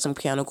it's just like some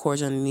piano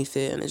chords underneath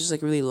it, and it's just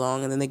like really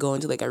long, and then they go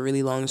into like a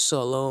really long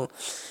solo,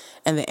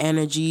 and the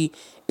energy,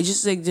 it's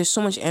just like there's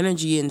so much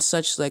energy in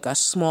such like a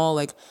small,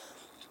 like,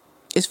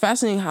 it's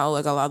fascinating how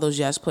like a lot of those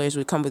jazz players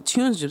would come with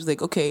tunes just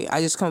like, okay, I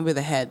just come up with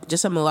a head,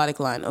 just a melodic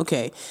line,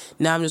 okay,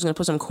 now I'm just gonna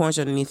put some chords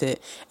underneath it,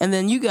 and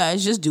then you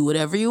guys just do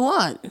whatever you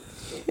want.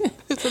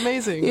 It's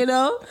amazing. You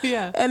know?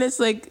 Yeah. And it's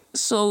like,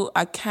 so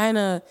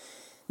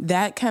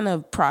that kind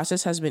of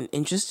process has been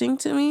interesting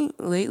to me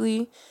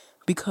lately,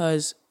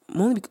 because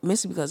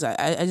mostly because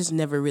I just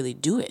never really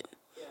do it.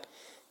 Yeah.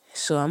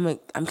 So I'm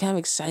kind of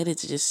excited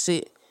to just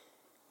sit,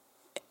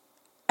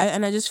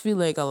 and I just feel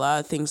like a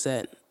lot of things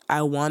that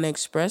I want to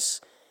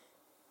express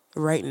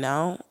right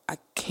now, I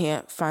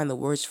can't find the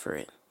words for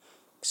it.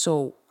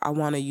 So I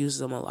want to use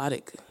the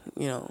melodic,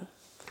 you know.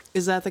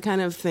 Is that the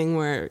kind of thing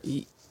where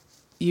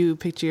you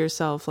picture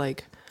yourself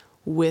like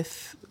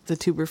with the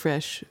Tuber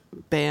Fresh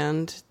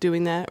band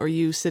doing that, or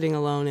you sitting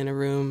alone in a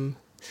room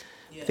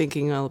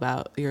thinking all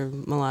about your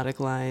melodic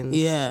lines?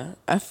 Yeah,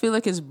 I feel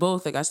like it's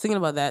both. Like, I was thinking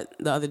about that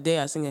the other day.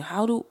 I was thinking,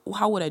 how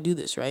would I do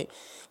this, right?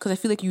 Because I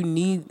feel like you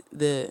need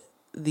the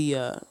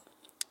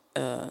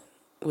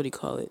what do you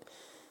call it?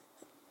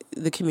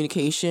 The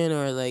communication,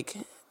 or like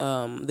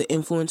the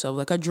influence of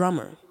like a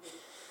drummer.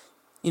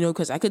 You know,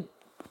 because I could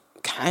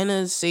kind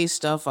of say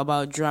stuff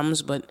about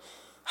drums, but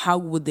how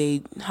would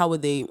they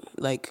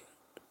like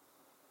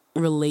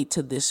relate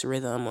to this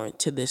rhythm or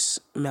to this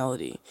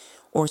melody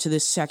or to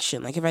this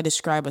section? Like, if I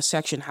describe a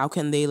section, how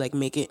can they like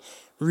make it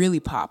really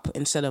pop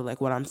instead of like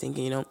what I'm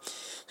thinking, you know?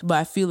 But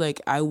I feel like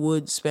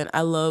I'm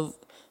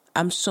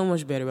so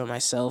much better by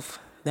myself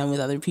than with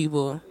other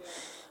people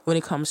when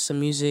it comes to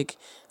music.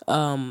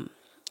 And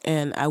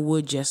I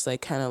would just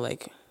like kind of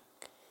like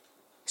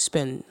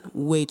spend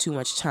way too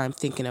much time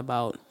thinking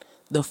about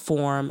the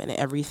form and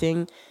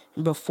everything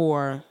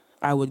before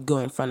I would go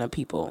in front of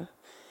people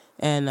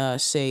and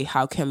say,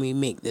 how can we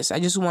make this? I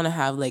just want to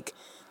have like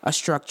a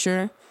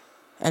structure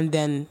and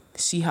then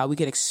see how we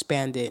could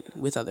expand it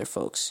with other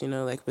folks, you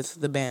know, like with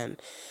the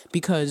band,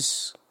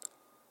 because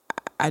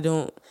I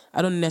don't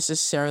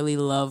necessarily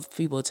love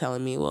people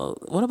telling me, well,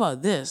 what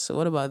about this?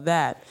 What about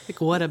that? Like,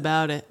 what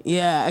about it?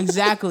 Yeah,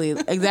 exactly.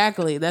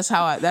 Exactly. That's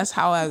how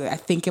I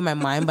think in my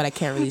mind, but I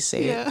can't really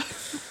say it.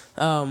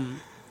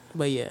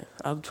 But yeah,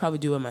 I'll probably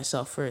do it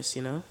myself first,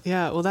 you know?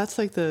 Yeah, well, that's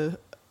like the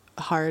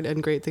hard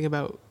and great thing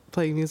about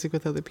playing music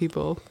with other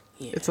people.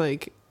 Yeah. It's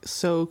like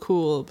so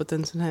cool, but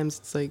then sometimes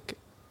it's like,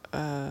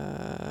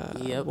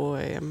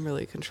 boy, I'm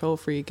really a control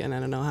freak and I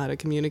don't know how to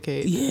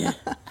communicate. Yeah.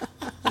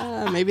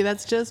 Maybe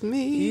that's just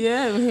me.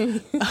 Yeah,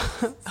 maybe.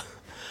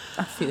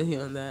 I feel you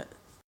on that.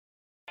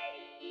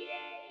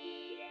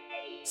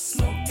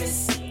 Smoke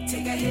this,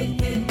 take a hit.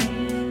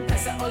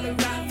 Pass it all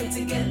around for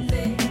to get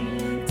lit.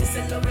 This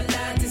a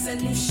Lorelai, this a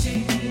new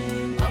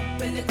shit.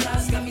 Up in the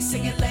clouds, got me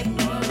singing like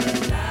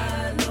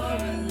Lorelai,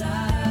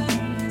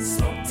 Lorelai.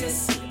 Smoke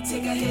this,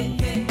 take a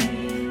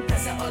hit.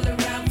 Pass it all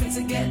around for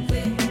to get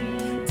lit.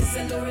 This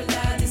a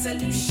Lorelai, this a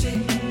new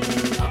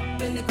shit.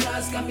 Up in the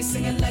clouds, got me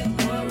singing like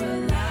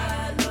Lorelai.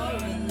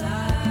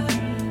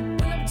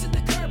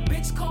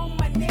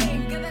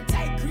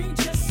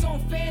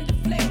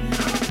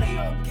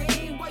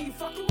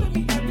 Fucking with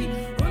me, every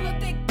roll of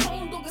thick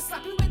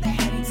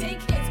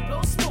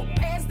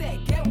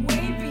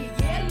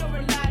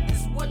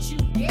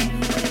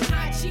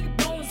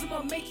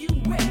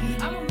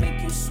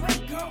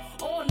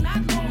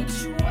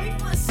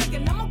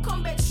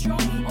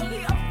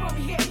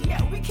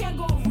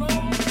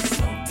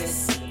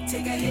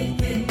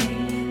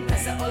hit.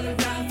 Pass it all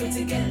around, fit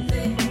to get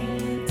lit.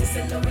 This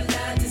a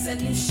Lorelai, this a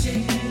new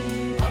shit.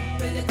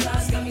 Up in the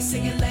clouds, got me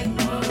singing like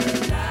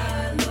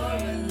Lorelai,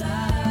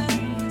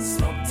 Lorelai.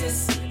 Smoke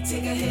this,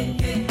 take a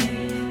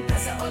hit.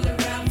 Pass it all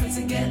around, fit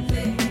to get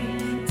lit.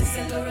 This a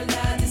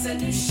Lorelai, this a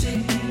new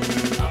shit.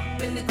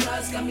 Up in the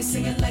clouds, got me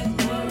singing like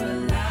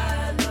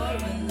Lorelai,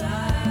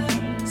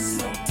 Lorelai.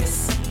 Smoke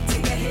this,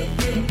 take a hit.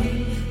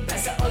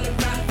 Pass it all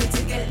around, fit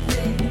to get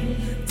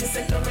lit. This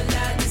a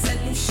Lorelai, this a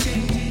new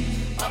shit.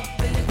 Up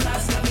in the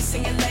clouds, got me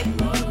singing like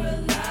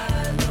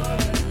Lorelai,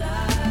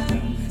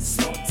 Lorelai.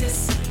 Smoke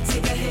this,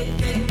 take a hit.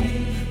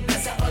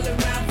 Pass it all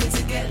around, fit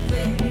to get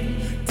lit.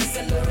 This a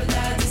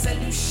Lorelai, this a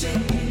new shit.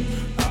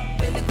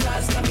 Up in the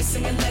clouds, got me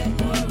singing like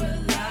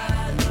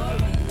Lorelai,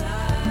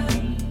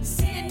 Lorelai.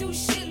 See a new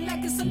shit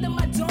like it's under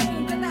my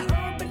dome. Got that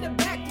herb in the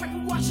back, like we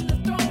watching the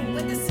throne.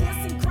 Like the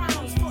seals and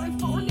crowns,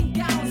 floating in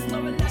gowns.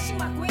 Lorelai, she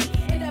my queen,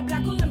 in that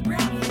black, gold, and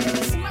brown.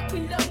 Never see my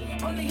queen love,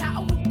 only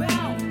how I was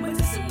bound. But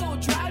this a no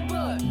dry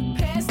bud,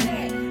 past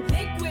that.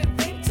 Liquid,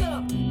 vaped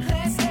up,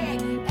 class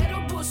act.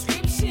 Edible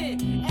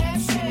scription,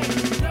 abstract.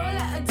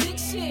 Lorelai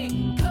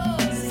addiction,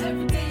 cause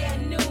every day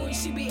at noon,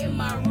 she be in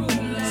my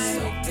room like.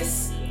 Smoke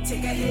this,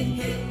 take a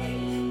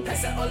hit.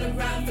 Pass it all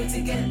around, fit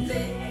to get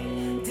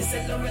lit. This a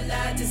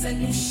Lorelai, this a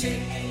new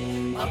shit.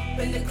 Up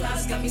in the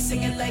clouds, got me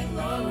singing like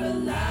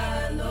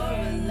Lorelai,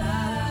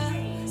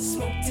 Lorelai.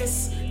 Smoke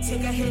this,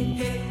 take a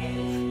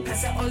hit.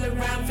 Pass it all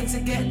around, fit to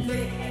get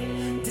lit.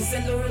 This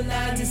a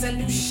Lorelai, this a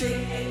new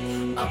shit.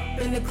 Up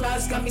in the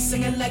clouds, got me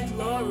singing like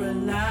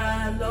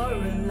Lorelai,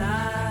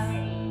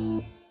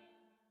 Lorelai.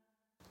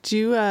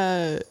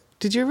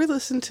 Did you ever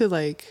listen to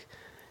like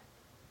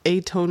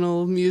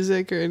atonal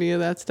music or any of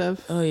that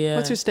stuff? Oh yeah.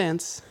 What's your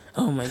stance?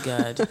 Oh my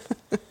god.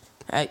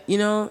 I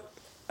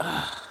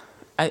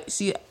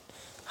see.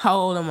 How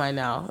old am I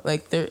now?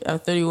 Like I'm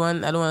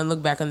 31. I don't want to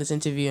look back on this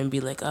interview and be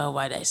like, oh,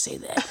 why did I say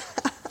that?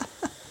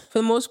 For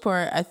the most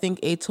part, I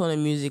think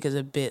atonal music is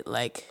a bit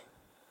like,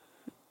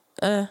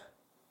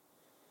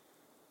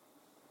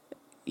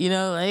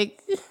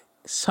 like,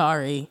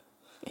 sorry,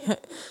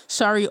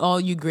 all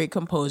you great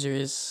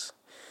composers.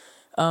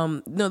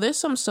 No, there's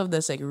some stuff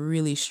that's like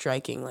really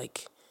striking.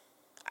 Like,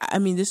 I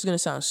mean, this is gonna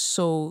sound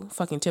so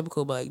fucking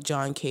typical, but like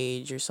John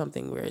Cage or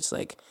something where it's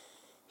like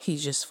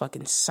he's just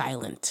fucking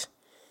silent.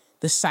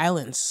 The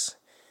silence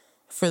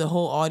for the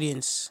whole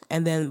audience,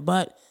 and then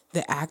but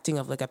the acting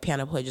of like a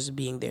piano player just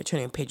being there,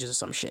 turning pages or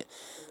some shit.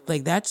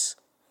 Like that's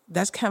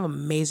kind of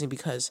amazing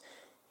because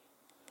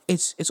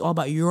it's all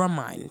about your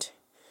mind.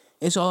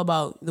 It's all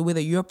about the way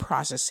that you're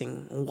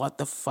processing what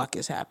the fuck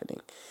is happening.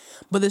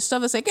 But the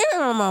stuff that's like,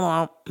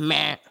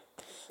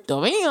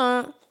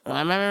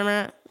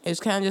 it's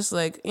kind of just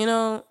like,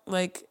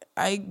 like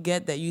I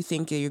get that you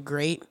think you're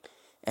great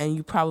and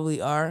you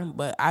probably are,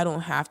 but I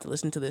don't have to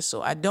listen to this.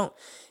 So I don't,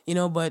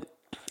 but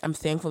I'm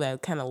thankful that I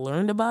kind of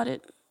learned about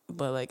it.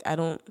 But like, I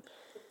don't,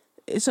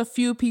 it's a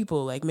few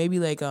people, like maybe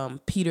like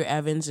Peter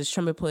Evans, this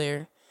trumpet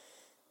player,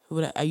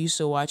 who I used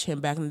to watch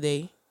him back in the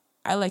day.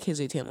 I like his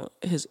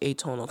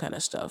atonal kind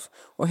of stuff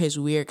or his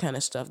weird kind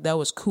of stuff. That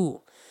was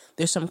cool.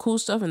 There's some cool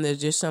stuff and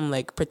there's just some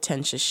like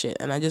pretentious shit.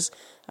 And I'm just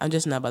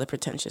not about the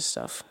pretentious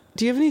stuff.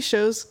 Do you have any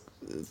shows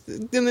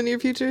in the near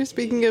future,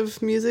 speaking of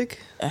music?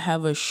 I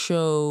have a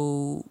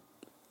show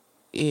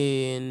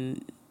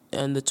on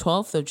the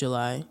 12th of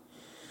July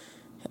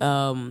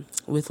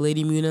with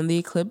Lady Moon and the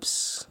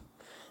Eclipse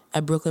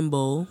at Brooklyn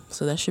Bowl.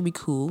 So that should be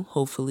cool,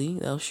 hopefully.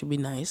 That should be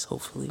nice,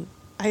 hopefully.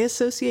 I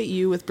associate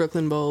you with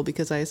Brooklyn Bowl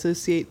because I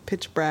associate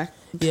Pitch Black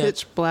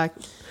with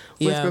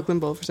Brooklyn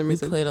Bowl for some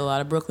reason. We played a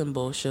lot of Brooklyn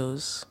Bowl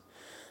shows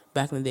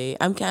back in the day.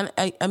 I'm kind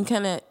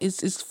of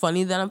it's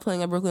funny that I'm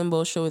playing a Brooklyn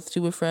Bowl show with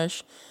Super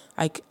Fresh.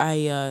 I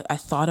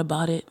thought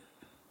about it,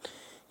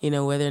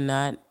 whether or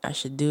not I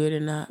should do it or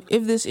not.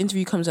 If this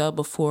interview comes out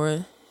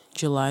before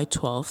July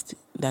 12th,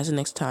 that's the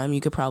next time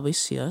you could probably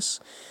see us.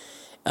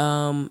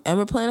 And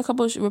we're playing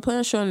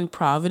a show in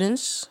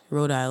Providence,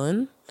 Rhode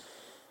Island,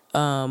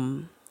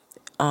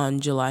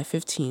 on July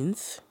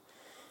 15th.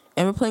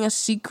 And we're playing a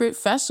secret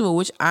festival,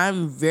 which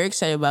I'm very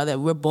excited about, that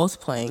we're both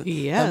playing.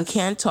 Yes. That we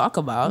can't talk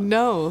about.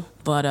 No.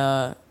 But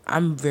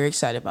I'm very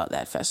excited about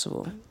that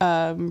festival.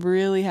 I'm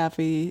really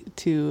happy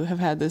to have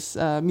had this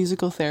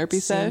musical therapy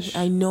sesh.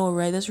 I know,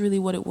 right? That's really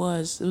what it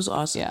was. It was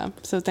awesome. Yeah.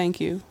 So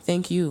thank you.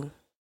 Thank you.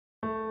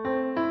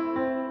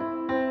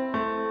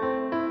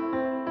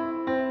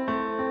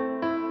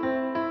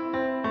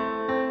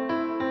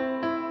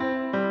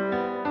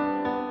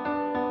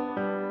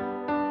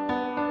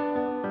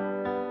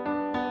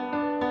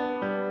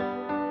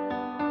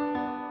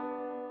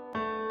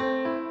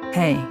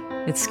 Hey,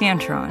 it's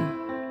Scantron.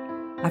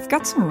 I've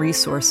got some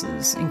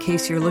resources in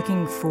case you're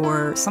looking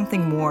for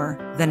something more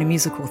than a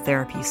musical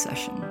therapy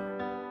session.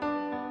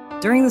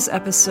 During this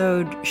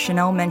episode,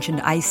 Chanel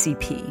mentioned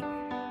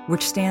ICP,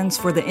 which stands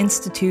for the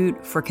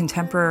Institute for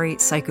Contemporary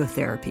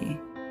Psychotherapy.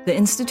 The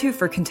Institute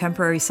for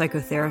Contemporary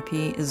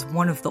Psychotherapy is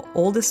one of the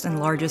oldest and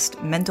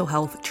largest mental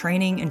health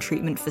training and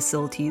treatment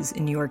facilities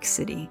in New York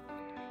City.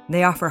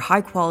 They offer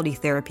high-quality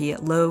therapy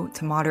at low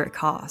to moderate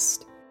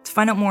cost. To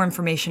find out more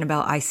information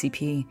about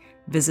ICP,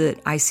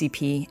 visit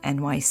icpnyc.org.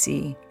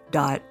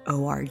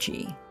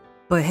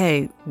 But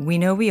hey, we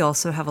know we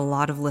also have a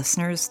lot of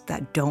listeners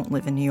that don't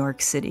live in New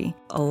York City.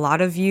 A lot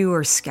of you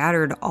are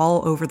scattered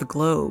all over the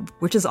globe,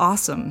 which is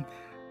awesome,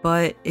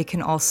 but it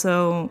can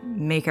also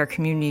make our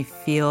community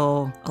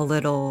feel a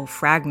little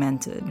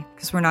fragmented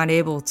because we're not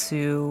able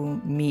to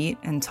meet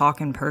and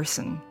talk in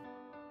person.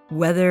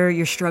 Whether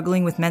you're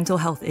struggling with mental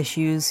health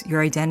issues,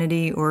 your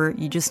identity, or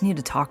you just need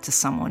to talk to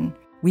someone,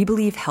 we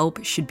believe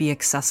help should be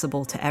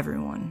accessible to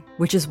everyone,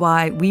 which is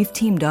why we've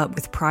teamed up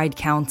with Pride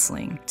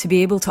Counseling to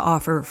be able to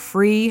offer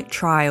free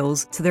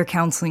trials to their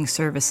counseling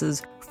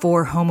services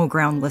for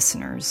HomoGround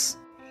listeners.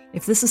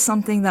 If this is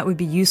something that would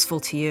be useful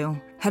to you,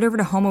 head over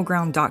to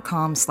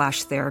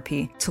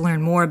homoground.com/therapy to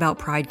learn more about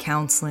Pride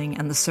Counseling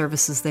and the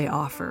services they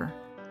offer.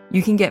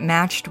 You can get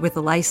matched with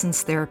a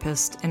licensed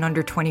therapist in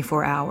under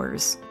 24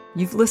 hours.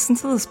 You've listened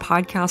to this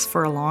podcast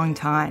for a long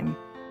time.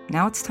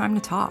 Now it's time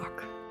to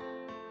talk.